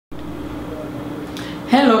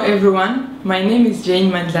Hello everyone, my name is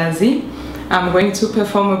Mandlazi. I'm going to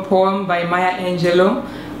perform a poem by Maya Angelou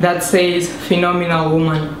that says "Phenomenal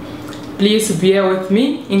Woman." Please bear with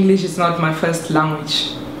me, English is not my first language.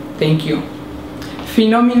 Thank you.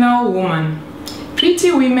 Phenomenal woman.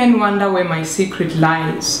 Pretty women wonder where my secret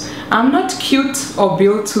lies. I'm not cute or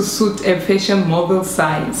built to suit a fashion model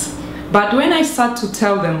size. But when I start to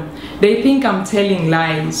tell them, they think I'm telling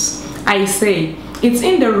lies. I say, it's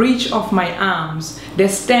in the reach of my arms, the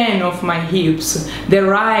stand of my hips, the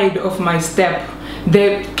ride of my step,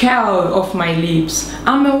 the curl of my lips.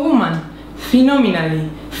 I'm a woman,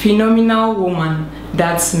 phenomenal woman,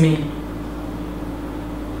 that's me.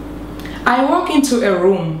 I walk into a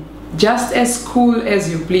room, just as cool as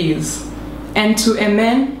you please, and to a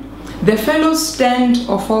man, the fellows stand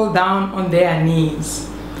or fall down on their knees.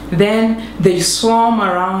 Then they swarm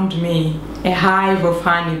around me, a hive of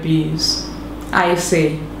honeybees. I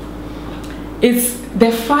say, it's the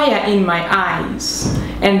fire in my eyes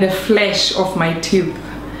and the flesh of my teeth,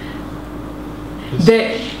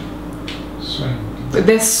 the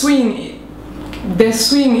swing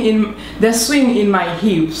in my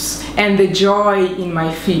hips and the joy in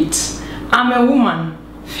my feet. I'm a woman,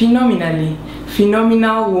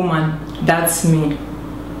 phenomenal woman, that's me.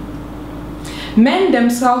 Men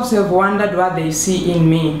themselves have wondered what they see in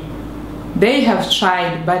me. They have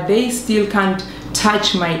tried, but they still can't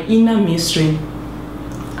touch my inner mystery.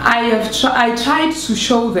 I tried to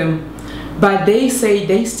show them, but they say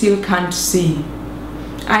they still can't see.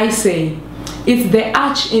 I say, it's the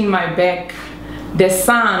arch in my back, the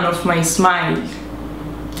sun of my smile,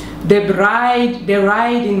 the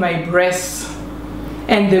ride in my breast,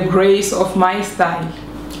 and the grace of my style.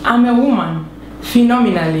 I'm a woman,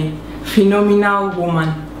 phenomenal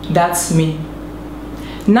woman, that's me.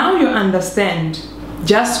 Now you understand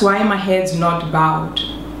just why my head's not bowed.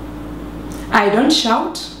 I don't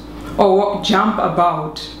shout or jump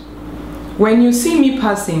about. When you see me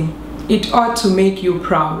passing, it ought to make you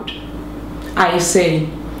proud. I say,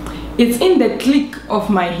 it's in the click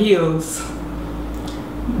of my heels.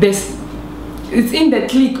 It's in the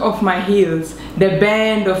click of my heels, the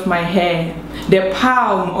bend of my hair, the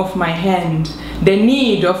palm of my hand, the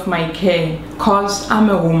need of my care, 'cause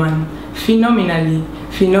I'm a woman, phenomenal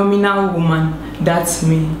woman, that's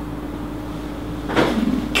me.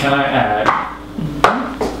 Can I add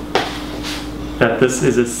that this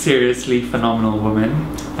is a seriously phenomenal woman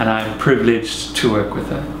and I'm privileged to work with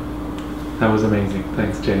her. That was amazing.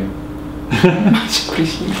 Thanks, Jane. Much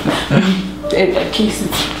appreciated. At least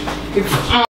it's